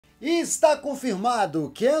E está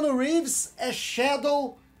confirmado, Keanu Reeves é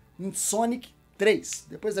Shadow em Sonic 3.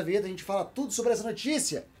 Depois da vinheta a gente fala tudo sobre essa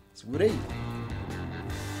notícia. Segura aí.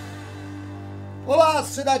 Olá,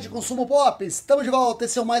 sociedade de consumo pop, estamos de volta,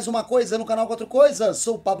 esse é mais uma coisa no canal 4 Coisas.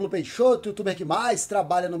 Sou o Pablo Peixoto, youtuber que mais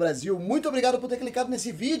trabalha no Brasil. Muito obrigado por ter clicado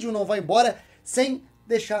nesse vídeo, não vai embora sem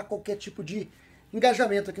deixar qualquer tipo de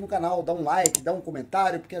engajamento aqui no canal, dá um like, dá um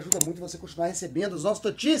comentário, porque ajuda muito você continuar recebendo as nossas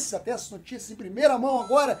notícias, até as notícias em primeira mão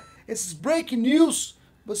agora, esses break news,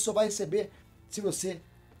 você só vai receber se você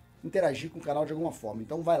interagir com o canal de alguma forma.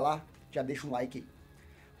 Então vai lá, já deixa um like aí.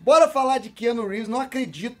 Bora falar de Keanu Reeves,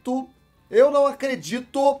 eu não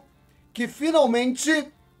acredito que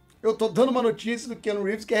finalmente eu tô dando uma notícia do Keanu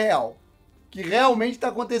Reeves que é real, que realmente está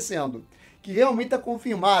acontecendo, que realmente está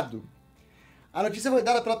confirmado. A notícia foi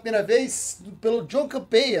dada pela primeira vez pelo John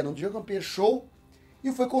Campea, no John Campea Show, e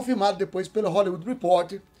foi confirmado depois pelo Hollywood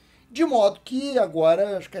Reporter, de modo que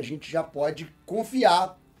agora acho que a gente já pode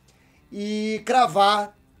confiar e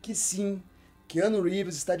cravar que sim, Keanu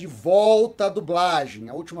Reeves está de volta à dublagem.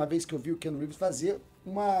 A última vez que eu vi o Keanu Reeves fazer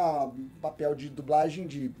um papel de dublagem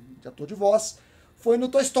de ator de voz foi no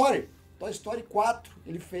Toy Story. Toy Story 4,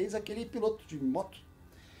 ele fez aquele piloto de moto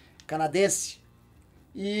canadense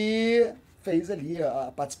e fez ali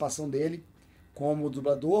a participação dele como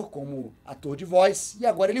dublador, como ator de voz, e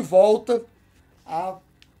agora ele volta ao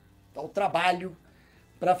trabalho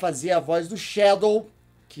para fazer a voz do Shadow,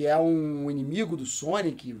 que é um inimigo do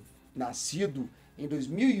Sonic, nascido em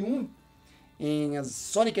 2001 em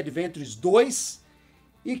Sonic Adventures 2,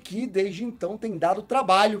 e que desde então tem dado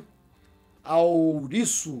trabalho ao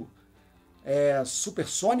ouriço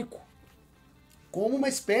supersônico como uma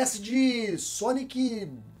espécie de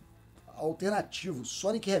Sonic alternativo,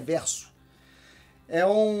 Sonic reverso. É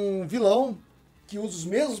um vilão que usa os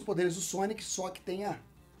mesmos poderes do Sonic, só que tem é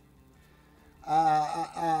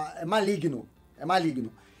maligno.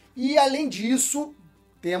 E além disso,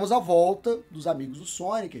 temos a volta dos amigos do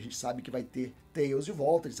Sonic, a gente sabe que vai ter Tails de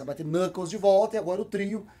volta, a gente sabe que vai ter Knuckles de volta, e agora o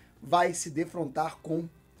trio vai se defrontar com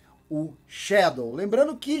o Shadow.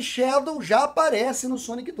 Lembrando que Shadow já aparece no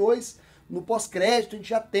Sonic 2, no pós-crédito, a gente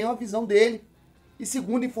já tem uma visão dele. E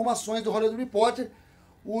segundo informações do Hollywood Reporter,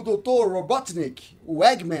 o Dr. Robotnik, o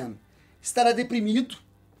Eggman, estará deprimido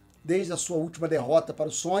desde a sua última derrota para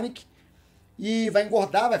o Sonic e vai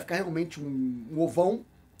engordar, vai ficar realmente um ovão.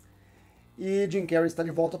 E Jim Carrey está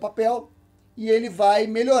de volta ao papel e ele vai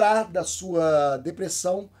melhorar da sua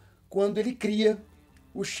depressão quando ele cria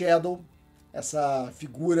o Shadow, essa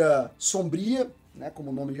figura sombria, né,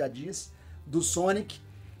 como o nome já diz, do Sonic,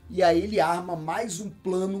 e aí ele arma mais um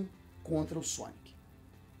plano contra o Sonic.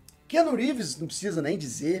 Keanu Reeves, não precisa nem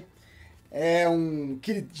dizer, é um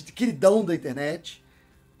queridão da internet.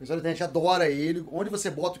 O pessoal da internet adora ele. Onde você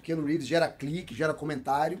bota o Keanu Reeves gera clique, gera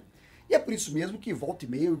comentário. E é por isso mesmo que volta e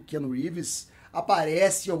meia o Keanu Reeves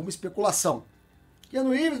aparece em alguma especulação.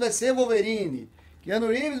 Keanu Reeves vai ser Wolverine. Keanu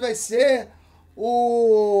Reeves vai ser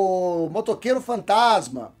o motoqueiro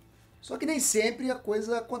fantasma. Só que nem sempre a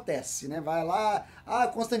coisa acontece, né? Vai lá,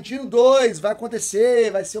 Constantino 2 vai acontecer,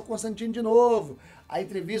 vai ser o Constantino de novo. Aí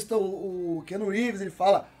entrevista o Keanu Reeves, ele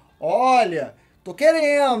fala, olha, tô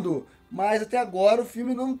querendo, mas até agora o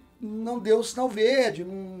filme não deu sinal verde,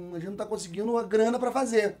 a gente não tá conseguindo uma grana pra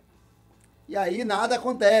fazer. E aí nada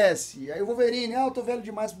acontece. Aí o Wolverine, eu tô velho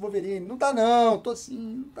demais pro Wolverine. Não tá não, tô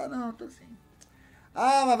assim, tô assim.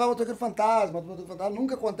 Mas vai o motoqueiro fantasma,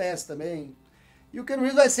 nunca acontece também. E o Keanu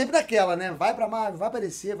Reeves vai sempre naquela, né? Vai pra Marvel, vai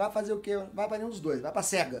aparecer, vai fazer o quê? Vai pra nenhum dos dois, vai pra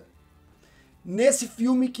SEGA. Nesse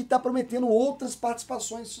filme que tá prometendo outras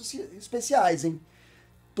participações especiais, hein?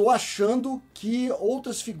 Tô achando que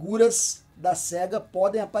outras figuras da SEGA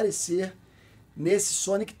podem aparecer nesse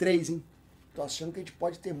Sonic 3, hein? Tô achando que a gente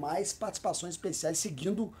pode ter mais participações especiais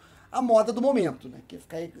seguindo a moda do momento, né? Que é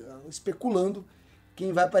ficar especulando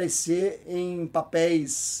quem vai aparecer em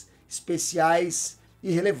papéis especiais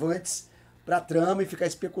e relevantes pra trama e ficar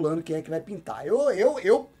especulando quem é que vai pintar.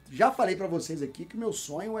 Eu já falei pra vocês aqui que o meu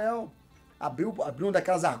sonho é abrir uma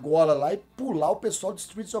daquelas argolas lá e pular o pessoal do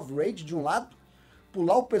Streets of Rage de um lado,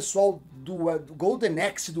 pular o pessoal do Golden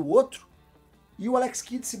Axe do outro, e o Alex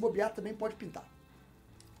Kidd, se bobear, também pode pintar.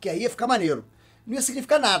 Que aí ia ficar maneiro. Não ia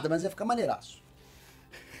significar nada, mas ia ficar maneiraço.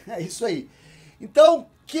 É isso aí. Então,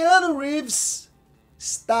 Keanu Reeves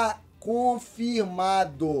está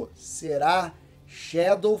confirmado. Será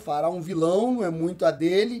Shadow, fará um vilão, não é muito a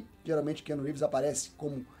dele. Geralmente Keanu Reeves aparece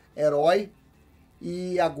como herói.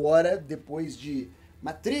 E agora, depois de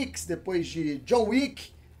Matrix, depois de John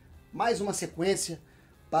Wick, mais uma sequência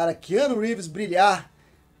para Keanu Reeves brilhar.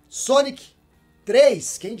 Sonic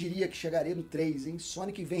 3, quem diria que chegaria no 3, hein?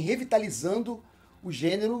 Sonic vem revitalizando o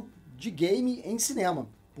gênero de game em cinema.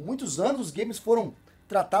 Por muitos anos, os games foram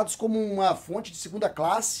tratados como uma fonte de segunda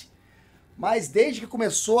classe, mas desde que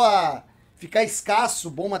começou a ficar escasso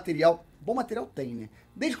bom material tem, né?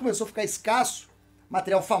 Desde que começou a ficar escasso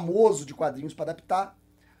material famoso de quadrinhos para adaptar,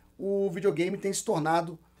 o videogame tem se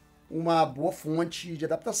tornado uma boa fonte de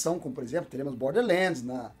adaptação, como por exemplo, teremos Borderlands,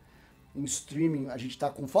 em streaming a gente está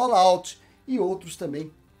com Fallout, e outros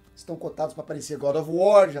também estão cotados para aparecer. God of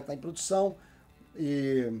War já está em produção,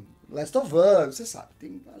 e Last of Us, você sabe,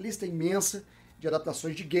 tem uma lista imensa de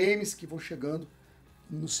adaptações de games que vão chegando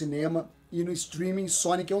no cinema e no streaming.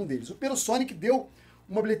 Sonic é um deles. O primeiro Sonic deu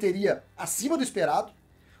uma bilheteria acima do esperado.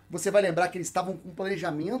 Você vai lembrar que eles estavam com um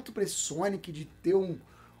planejamento para esse Sonic de ter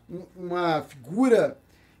uma figura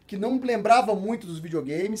que não lembrava muito dos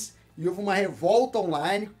videogames, e houve uma revolta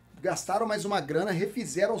online, gastaram mais uma grana,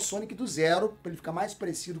 refizeram o Sonic do zero, para ele ficar mais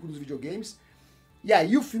parecido com os videogames, e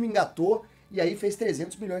aí o filme engatou, e aí fez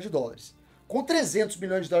 300 milhões de dólares. Com 300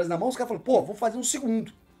 milhões de dólares na mão, os caras falaram, pô, vou fazer um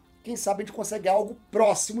segundo. Quem sabe a gente consegue algo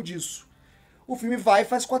próximo disso. O filme vai e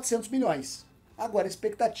faz 400 milhões. Agora a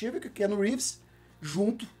expectativa é que o Keanu Reeves,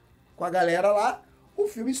 junto com a galera lá, o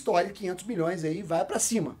filme estoure 500 milhões aí e vai pra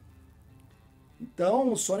cima.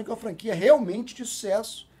 Então o Sonic é uma franquia realmente de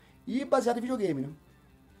sucesso e baseada em videogame,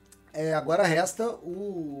 né? Agora resta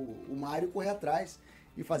o Mario correr atrás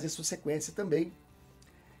e fazer sua sequência também.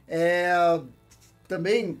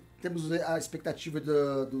 Também temos a expectativa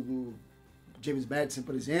do James Madison,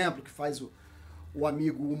 por exemplo, que faz o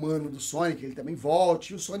amigo humano do Sonic, ele também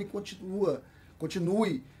volte, e o Sonic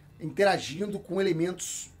continue interagindo com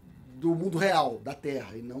elementos do mundo real, da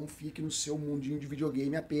Terra, e não fique no seu mundinho de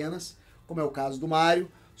videogame apenas, como é o caso do Mario.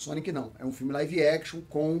 Sonic não, é um filme live action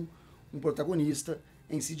com um protagonista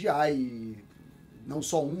em CGI, e não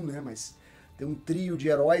só um, né, mas tem um trio de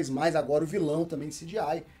heróis, mais agora o vilão também em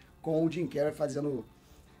CGI, com o Jim Carrey fazendo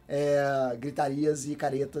gritarias e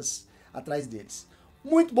caretas atrás deles.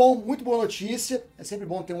 Muito bom, muito boa notícia. É sempre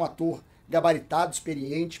bom ter um ator gabaritado,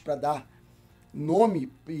 experiente, para dar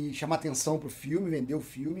nome e chamar atenção pro filme, vender o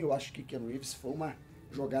filme. Eu acho que Keanu Reeves foi uma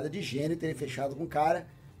jogada de gênio ter fechado com um cara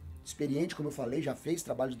experiente, como eu falei, já fez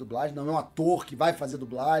trabalho de dublagem, não é um ator que vai fazer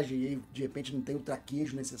dublagem e aí, de repente não tem o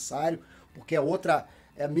traquejo necessário, porque é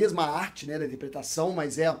a mesma arte, né, da interpretação,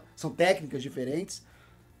 mas são técnicas diferentes.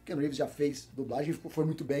 Keanu Reeves já fez dublagem, foi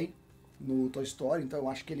muito bem no Toy Story, então eu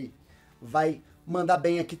acho que ele vai mandar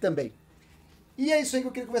bem aqui também. E é isso aí que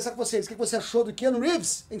eu queria conversar com vocês. O que você achou do Keanu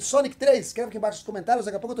Reeves em Sonic 3? Escreve aqui embaixo nos comentários.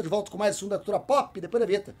 Daqui a pouco eu tô de volta com mais um da cultura pop. Depois da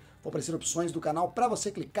vinheta, vão aparecer opções do canal para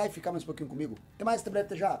você clicar e ficar mais um pouquinho comigo. Até mais, até breve,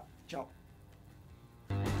 até já. Tchau.